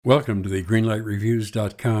Welcome to the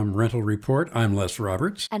GreenlightReviews.com rental report. I'm Les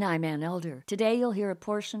Roberts. And I'm Ann Elder. Today you'll hear a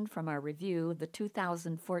portion from our review of the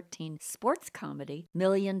 2014 sports comedy, $1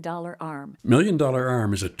 Million Arm. $1 Million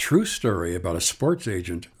Arm is a true story about a sports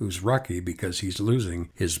agent who's rocky because he's losing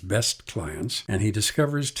his best clients, and he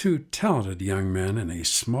discovers two talented young men in a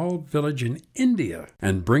small village in India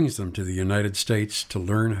and brings them to the United States to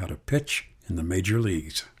learn how to pitch in the major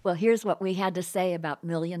leagues. Well, here's what we had to say about $1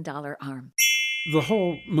 Million Arm. The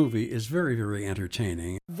whole movie is very, very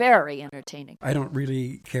entertaining. Very entertaining. I don't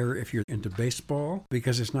really care if you're into baseball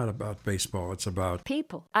because it's not about baseball. It's about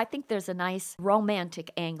people. I think there's a nice romantic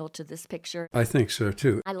angle to this picture. I think so,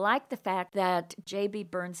 too. I like the fact that J.B.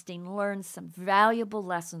 Bernstein learns some valuable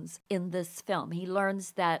lessons in this film. He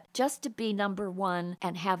learns that just to be number one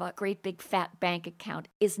and have a great big fat bank account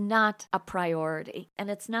is not a priority. And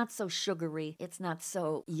it's not so sugary. It's not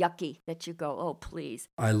so yucky that you go, oh, please.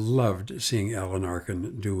 I loved seeing Alan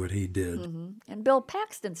Arkin do what he did. Mm-hmm. And Bill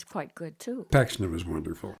Paxton's quite good, too. Paxton was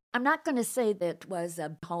wonderful. I'm not going to say that it was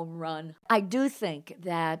a home run. I do think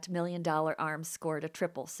that $1 Million Arm scored a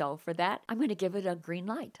triple. So for that, I'm going to give it a green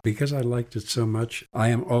light. Because I liked it so much, I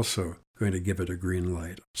am also going to give it a green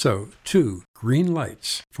light. So 2 green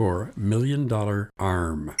lights for $1 Million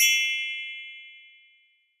Arm.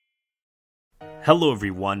 Hello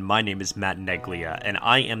everyone, my name is Matt Neglia, and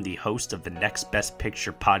I am the host of the Next Best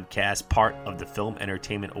Picture podcast, part of the Film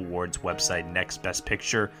Entertainment Awards website,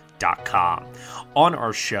 nextbestpicture.com. On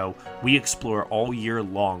our show, we explore all year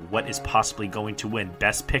long what is possibly going to win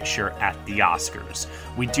Best Picture at the Oscars.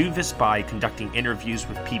 We do this by conducting interviews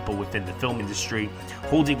with people within the film industry,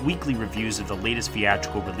 holding weekly reviews of the latest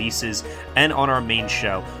theatrical releases, and on our main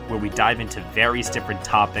show, where we dive into various different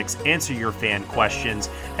topics, answer your fan questions,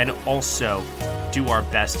 and also do our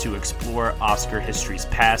best to explore Oscar history's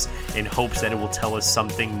past in hopes that it will tell us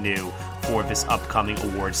something new for this upcoming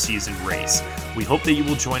award season race. We hope that you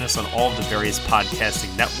will join us on all of the various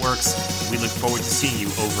podcasting networks. We look forward to seeing you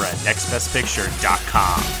over at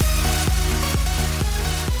nextbestpicture.com.